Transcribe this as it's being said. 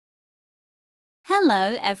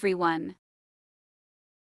Hello everyone.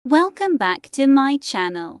 Welcome back to my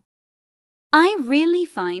channel. I really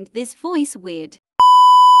find this voice weird.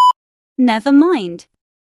 Never mind.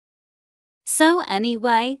 So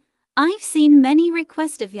anyway, I've seen many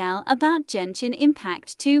requests of Yahallo about Genshin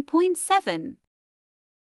Impact 2.7.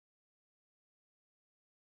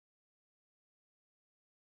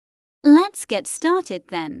 Let's get started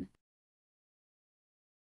then.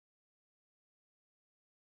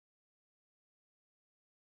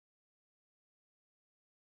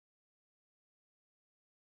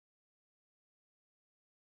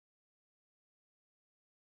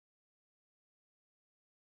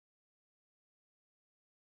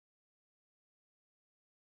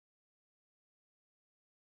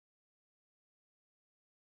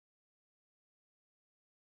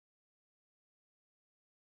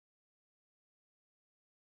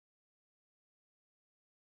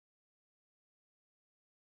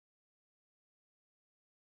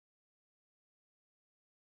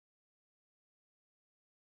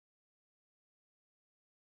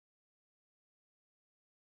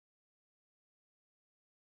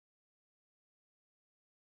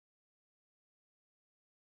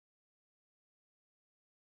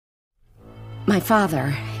 My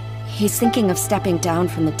father, he's thinking of stepping down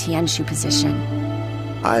from the Tianshu position.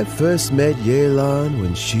 I first met Yelan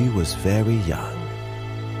when she was very young.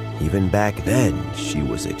 Even back then, she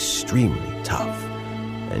was extremely tough,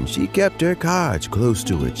 and she kept her cards close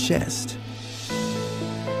to her chest.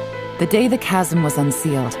 The day the chasm was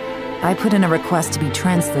unsealed, I put in a request to be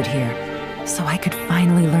transferred here, so I could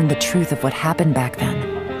finally learn the truth of what happened back then.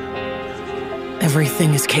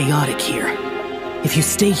 Everything is chaotic here. If you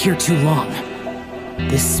stay here too long,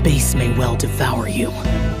 this space may well devour you.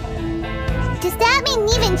 Does that mean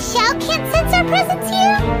even Xiao can't sense our presence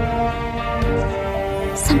here?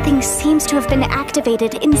 Something seems to have been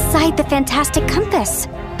activated inside the Fantastic Compass.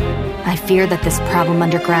 I fear that this problem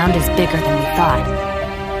underground is bigger than we thought.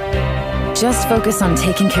 Just focus on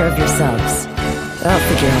taking care of yourselves. I'll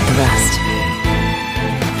figure out the rest.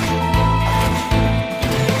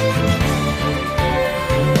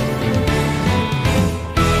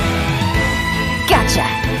 Gotcha!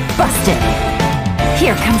 Busted!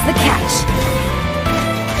 Here comes the catch!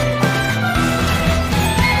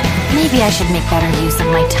 Maybe I should make better use of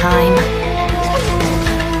my time.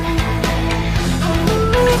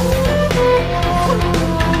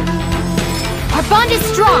 Our bond is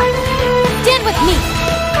strong! Stand with me!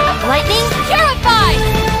 Lightning purified!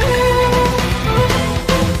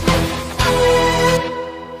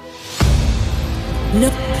 No,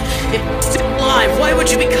 it's still alive. Why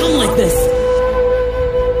would you become like this?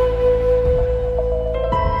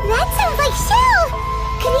 That sounds like Xiao!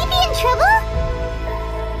 Could he be in trouble?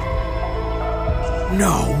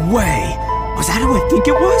 No way! Was that who I think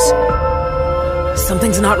it was?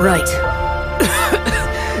 Something's not right.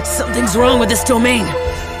 Something's wrong with this domain.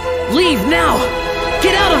 Leave now!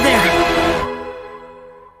 Get out of there!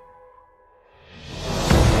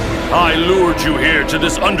 I lured you here to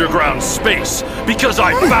this underground space because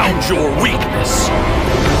I found your weakness.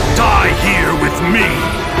 Die here with me!